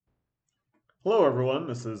Hello, everyone.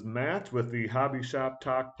 This is Matt with the Hobby Shop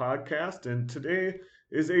Talk podcast, and today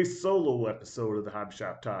is a solo episode of the Hobby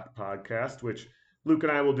Shop Talk podcast, which Luke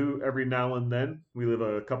and I will do every now and then. We live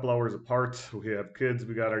a couple hours apart. We have kids,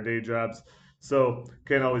 we got our day jobs, so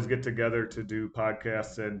can't always get together to do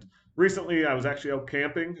podcasts. And recently, I was actually out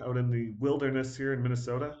camping out in the wilderness here in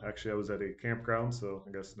Minnesota. Actually, I was at a campground, so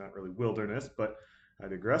I guess not really wilderness, but I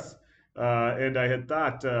digress. And I had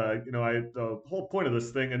thought, the whole point of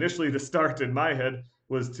this thing initially to start in my head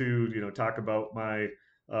was to, talk about my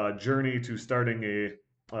journey to starting a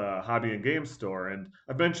hobby and game store. And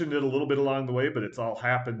I've mentioned it a little bit along the way, but it's all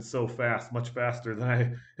happened so fast, much faster than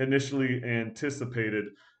I initially anticipated.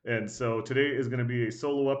 And so today is going to be a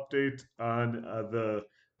solo update on the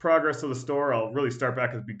progress of the store. I'll really start back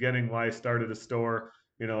at the beginning, why I started a store,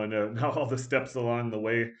 and now all the steps along the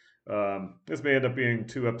way. This may end up being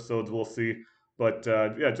two episodes, we'll see. But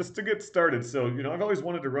yeah, just to get started. So, I've always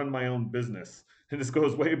wanted to run my own business. And this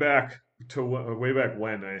goes way back to way back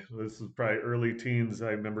when. This was probably early teens.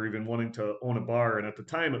 I remember even wanting to own a bar. And at the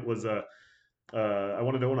time, it was I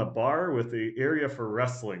wanted to own a bar with the area for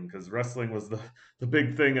wrestling because wrestling was the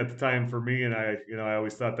big thing at the time for me. And I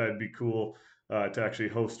always thought that'd be cool to actually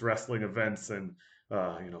host wrestling events and,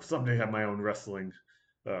 someday have my own wrestling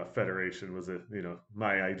federation was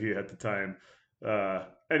my idea at the time.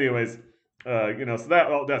 Anyways, so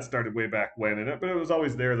that started way back when, but it was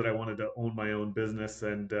always there that I wanted to own my own business,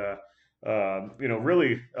 and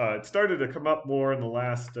really, it started to come up more in the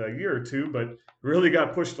last year or two, but really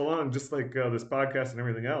got pushed along, just like this podcast and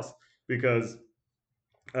everything else, because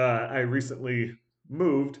I recently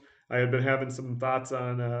moved. I had been having some thoughts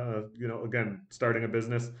on, again, starting a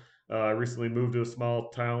business. I recently moved to a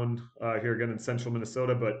small town here again in central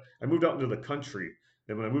Minnesota, but I moved out into the country.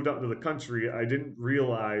 And when I moved out into the country, I didn't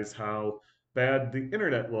realize how bad the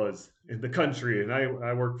internet was in the country. And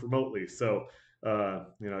I work remotely. So, I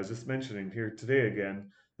was just mentioning here today again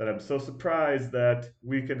that I'm so surprised that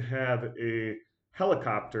we can have a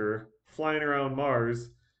helicopter flying around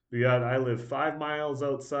Mars. Yet I live 5 miles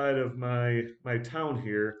outside of my town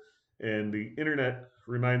here, and the internet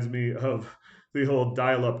reminds me of the old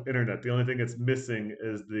dial-up internet. The only thing it's missing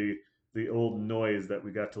is the old noise that we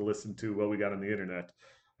got to listen to while we got on the internet.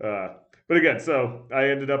 Uh, but again, so I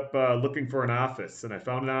ended up looking for an office, and I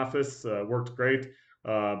found an office. Worked great.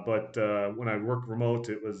 But when I worked remote,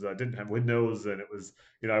 it was didn't have windows, and it was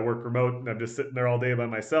I work remote, and I'm just sitting there all day by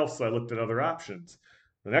myself. So I looked at other options.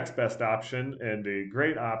 The next best option and a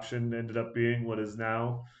great option ended up being what is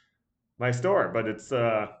now my store, but it's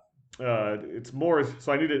more.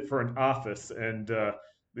 So I need it for an office, and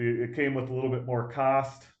it came with a little bit more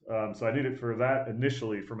cost. So I need it for that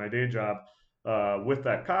initially for my day job. With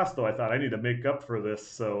that cost, though, I thought I need to make up for this.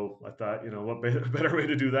 So I thought, what better way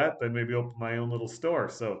to do that than maybe open my own little store.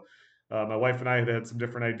 So my wife and I had some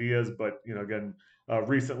different ideas, but again,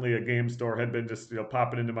 recently a game store had been just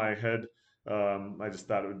popping into my head. I just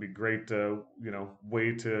thought it would be great,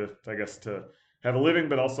 way to I guess to have a living,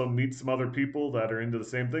 but also meet some other people that are into the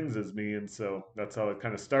same things as me. And so that's how it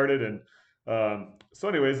kind of started. And so,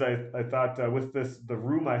 anyways, I thought with the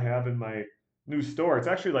room I have in my new store, it's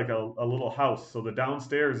actually like a little house. So the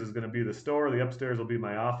downstairs is going to be the store, the upstairs will be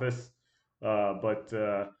my office. But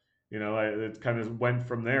it kind of went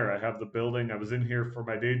from there. I have the building. I was in here for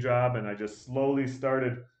my day job, and I just slowly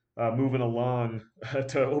started moving along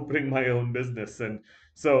to opening my own business. And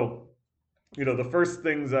so the first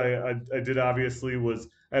things I did obviously was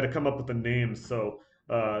I had to come up with a name. So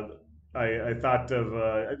I thought of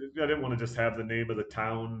I didn't want to just have the name of the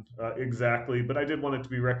town exactly, but I did want it to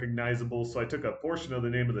be recognizable. So I took a portion of the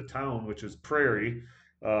name of the town, which is Prairie,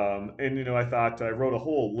 and I thought I wrote a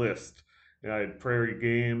whole list. I had Prairie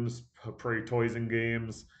Games, Prairie Toys and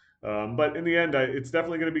Games, but in the end, it's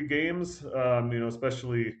definitely going to be games.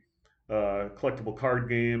 Especially collectible card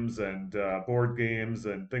games and board games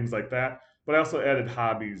and things like that, but I also added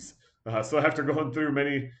hobbies. So after going through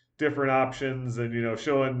many different options and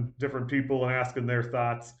showing different people and asking their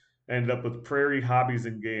thoughts, I ended up with Prairie Hobbies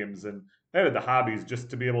and Games, and I added the hobbies just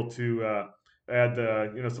to be able to add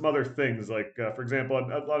some other things like for example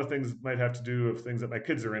a lot of things might have to do with things that my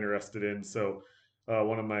kids are interested in. So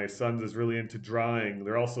one of my sons is really into drawing.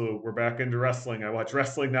 We're back into wrestling. I watch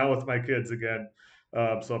wrestling now with my kids again.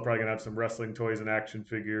 So I'm probably gonna have some wrestling toys and action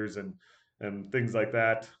figures and things like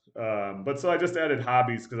that. But so I just added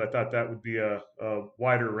hobbies because I thought that would be a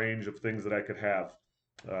wider range of things that I could have.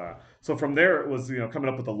 So from there, it was coming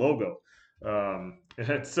up with a logo,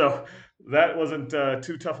 and so that wasn't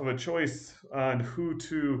too tough of a choice on who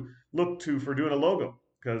to look to for doing a logo,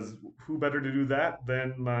 because who better to do that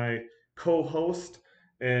than my co-host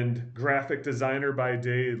and graphic designer by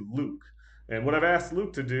day, Luke. And what I've asked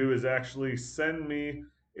Luke to do is actually send me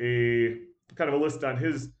a kind of a list on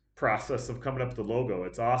his process of coming up with the logo.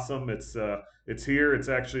 It's awesome. It's here. It's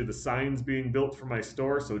actually the signs being built for my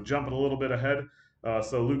store. So jumping a little bit ahead.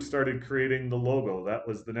 So Luke started creating the logo. That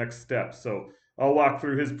was the next step. So I'll walk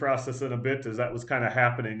through his process in a bit, as that was kind of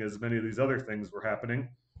happening as many of these other things were happening.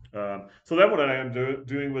 So then what I am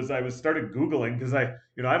doing was I was started Googling, because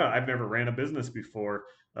I've never ran a business before.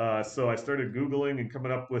 So I started Googling and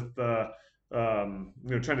coming up with trying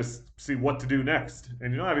to see what to do next.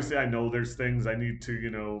 And obviously I know there's things I need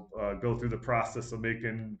to go through the process of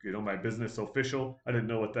making my business official. I didn't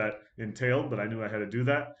know what that entailed, but I knew I had to do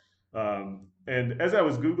that. And as I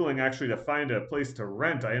was Googling actually to find a place to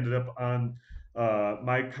rent, I ended up on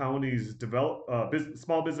my county's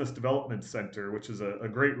small business development center, which is a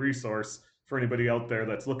great resource for anybody out there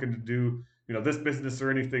that's looking to do this business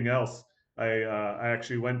or anything else. I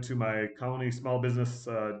actually went to my county small business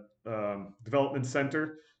development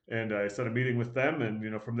center, and I set a meeting with them.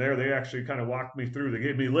 And from there, they actually kind of walked me through. They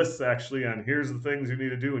gave me lists actually on here's the things you need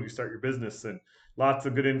to do when you start your business, and lots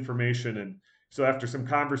of good information. And so after some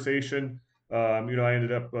conversation, I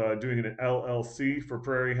ended up doing an LLC for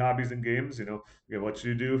Prairie Hobbies and Games. What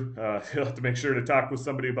you do, you'll have to make sure to talk with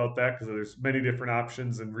somebody about that, because there's many different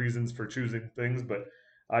options and reasons for choosing things. But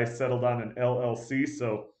I settled on an LLC.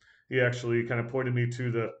 So he actually kind of pointed me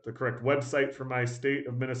to the correct website for my state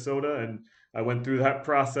of Minnesota, and I went through that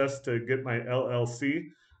process to get my LLC,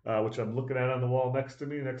 which I'm looking at on the wall next to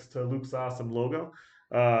me, next to Luke's awesome logo.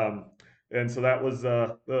 Um, and so that was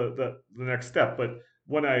the next step. But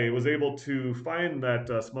when I was able to find that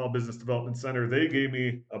small business development center, they gave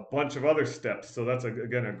me a bunch of other steps. So that's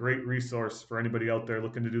again a great resource for anybody out there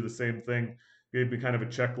looking to do the same thing. Gave me kind of a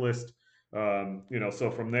checklist.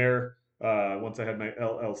 So from there, once I had my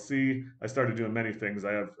LLC, I started doing many things.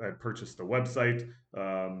 I purchased a website.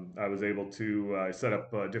 I was able to set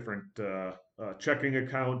up a different checking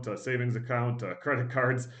account, a savings account, credit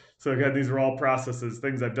cards. So again, these are all processes,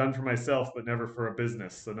 things I've done for myself, but never for a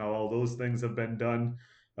business. So now all those things have been done.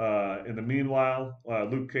 In the meanwhile,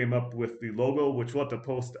 Luke came up with the logo, which we'll have to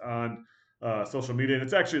post on social media. And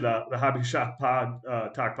it's actually the Hobby Shop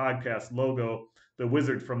Talk podcast logo. The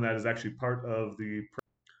wizard from that is actually part of the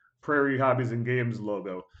Prairie Hobbies and Games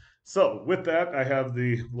logo. So with that, I have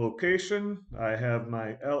the location. I have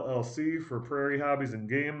my LLC for Prairie Hobbies and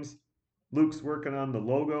Games. Luke's working on the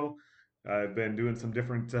logo. I've been doing some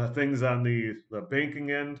different things on the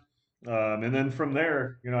banking end. And then from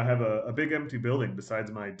there, I have a big empty building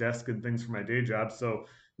besides my desk and things for my day job. So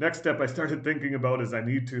next step I started thinking about is I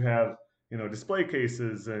need to have, display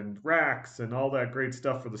cases and racks and all that great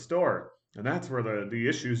stuff for the store. And that's where the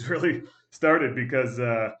issues really started, because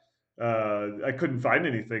I couldn't find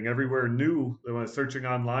anything everywhere new when I was searching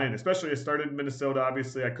online. Especially I started in Minnesota.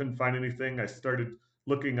 Obviously, I couldn't find anything. I started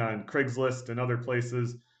looking on Craigslist and other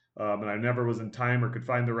places, and I never was in time or could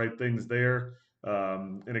find the right things there.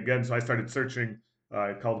 And again, so I started searching.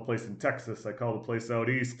 I called a place in Texas. I called a place out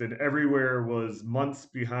east, and everywhere was months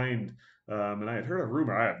behind. And I had heard a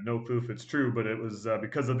rumor. I have no clue if it's true, but it was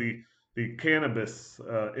because of the cannabis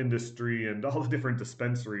industry and all the different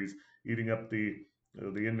dispensaries eating up the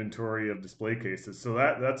inventory of display cases. So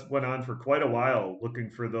that's went on for quite a while, looking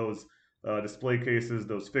for those display cases,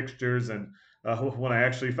 those fixtures. And when I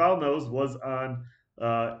actually found those was on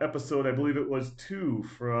episode, I believe it was 2,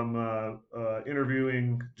 from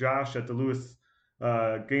interviewing Josh at the Lewis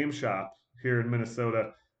Game Shop here in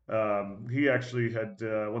Minnesota. He actually had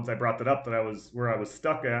once I brought that up, that I was where I was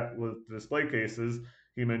stuck at with the display cases.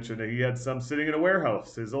 He mentioned that he had some sitting in a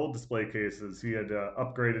warehouse, his old display cases. He had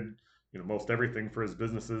upgraded most everything for his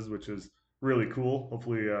businesses, which is really cool.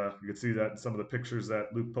 Hopefully, you could see that in some of the pictures that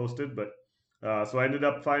Luke posted. But so I ended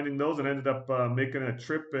up finding those, and ended up making a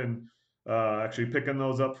trip and actually picking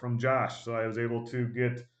those up from Josh. So I was able to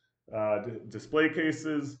get display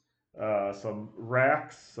cases, some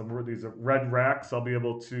racks, these red racks. I'll be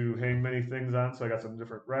able to hang many things on. So I got some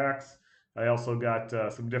different racks. I also got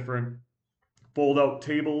some different fold out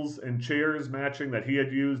tables and chairs matching that he had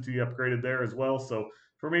used. He upgraded there as well. So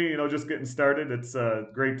for me, just getting started, it's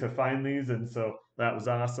great to find these. And so that was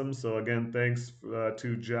awesome. So again, thanks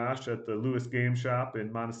to Josh at the Lewis Game Shop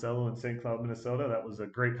in Monticello and St. Cloud, Minnesota. That was a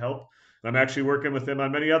great help. I'm actually working with him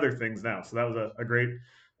on many other things now. So that was a great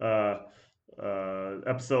uh,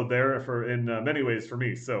 episode there for in many ways for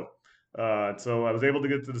me. So I was able to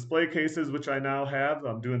get the display cases, which I now have.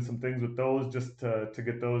 I'm doing some things with those just to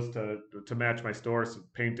get those to match my store. So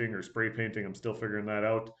painting or spray painting, I'm still figuring that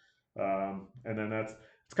out. And then it's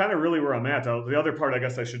kind of really where I'm at. The other part I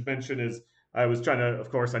guess I should mention is I was trying to,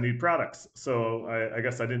 of course, I need products. So I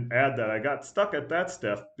guess I didn't add that. I got stuck at that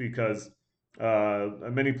step because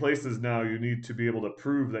Many places now you need to be able to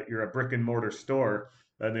prove that you're a brick and mortar store,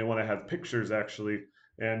 and they want to have pictures actually.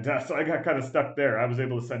 And so I got kind of stuck there. I was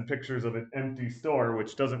able to send pictures of an empty store,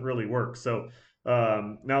 which doesn't really work. So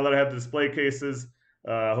now that I have the display cases,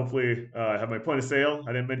 hopefully I have my point of sale.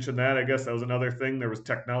 I didn't mention that. I guess that was another thing. There was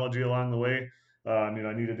technology along the way.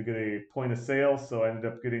 I needed to get a point of sale, so I ended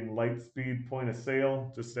up getting Lightspeed point of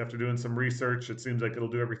sale. Just after doing some research, it seems like it'll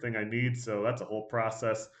do everything I need. So that's a whole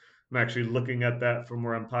process. I'm actually looking at that from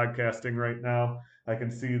where I'm podcasting right now. I can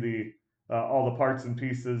see the all the parts and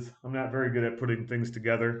pieces. I'm not very good at putting things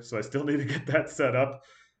together, so I still need to get that set up.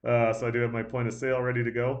 So I do have my point of sale ready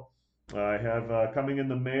to go. I have coming in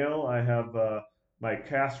the mail. I have my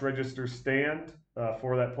cash register stand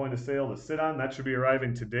for that point of sale to sit on. That should be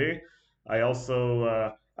arriving today. I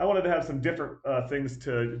also I wanted to have some different things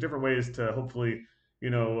to different ways to hopefully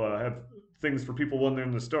have things for people when they're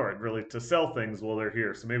in the store and really to sell things while they're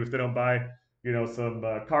here. So maybe if they don't buy some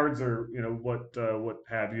cards or what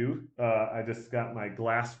have you, I just got my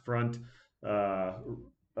glass front uh,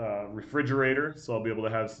 refrigerator, so I'll be able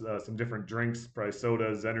to have some different drinks, probably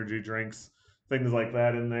sodas, energy drinks, things like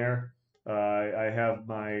that in there. I have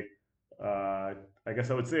my uh, I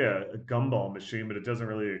guess I would say a gumball machine, but it doesn't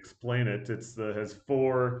really explain it. Has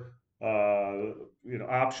four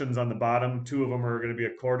options on the bottom. Two of them are going to be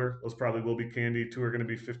a quarter. Those probably will be candy. Two are going to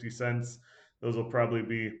be 50 cents. Those will probably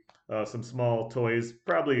be some small toys,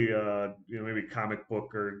 probably maybe comic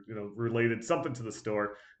book or related something to the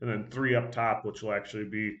store, and then three up top, which will actually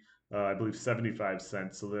be I believe 75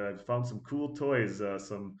 cents. So that I've found some cool toys,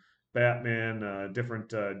 some Batman,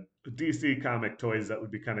 different DC comic toys that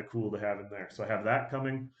would be kind of cool to have in there. So I have that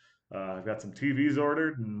coming. I've got some TVs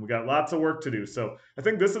ordered, and we got lots of work to do. So I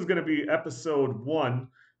think this is going to be episode one.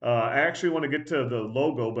 I actually want to get to the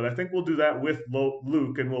logo, but I think we'll do that with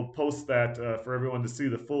Luke, and we'll post that for everyone to see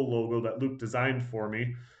the full logo that Luke designed for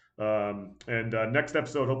me. And next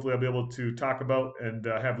episode, hopefully, I'll be able to talk about and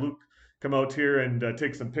have Luke come out here and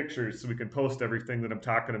take some pictures so we can post everything that I'm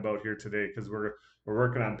talking about here today because we're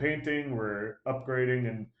working on painting, we're upgrading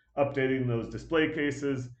and updating those display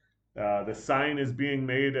cases. The sign is being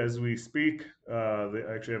made as we speak. They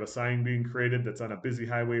actually have a sign being created that's on a busy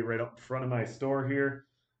highway right up in front of my store here.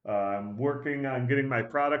 I'm working on getting my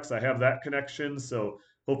products. I have that connection, so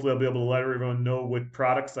hopefully I'll be able to let everyone know what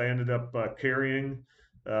products I ended up carrying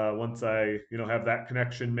once I have that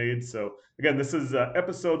connection made. So again, this is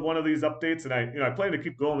episode one of these updates, and I plan to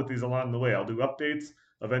keep going with these along the way. I'll do updates.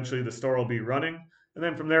 Eventually, the store will be running, and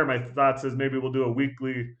then from there, my thoughts is maybe we'll do a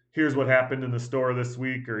weekly. Here's what happened in the store this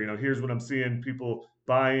week, or here's what I'm seeing people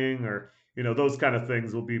buying, or those kind of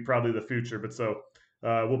things will be probably the future. But so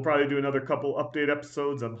we'll probably do another couple update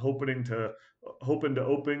episodes. I'm hoping to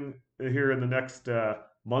open here in the next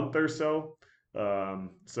month or so.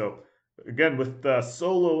 So again, with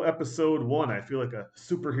solo episode one, I feel like a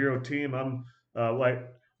superhero team. I'm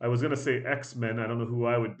like I was gonna say X-Men. I don't know who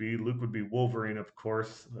I would be. Luke would be Wolverine, of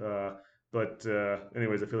course. But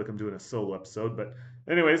anyways, I feel like I'm doing a solo episode. But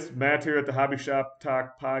anyways, Matt here at the Hobby Shop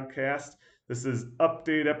Talk podcast. This is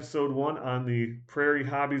update episode one on the Prairie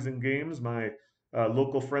Hobbies and Games, my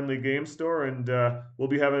local friendly game store, and we'll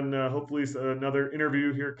be having hopefully another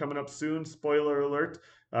interview here coming up soon. Spoiler alert.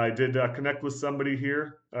 I did connect with somebody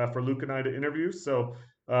here for Luke and I to interview. So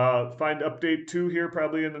find update two here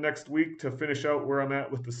probably in the next week to finish out where I'm at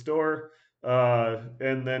with the store.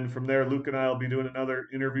 And then from there, Luke and I will be doing another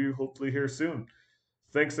interview hopefully here soon.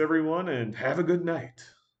 Thanks everyone and have a good night.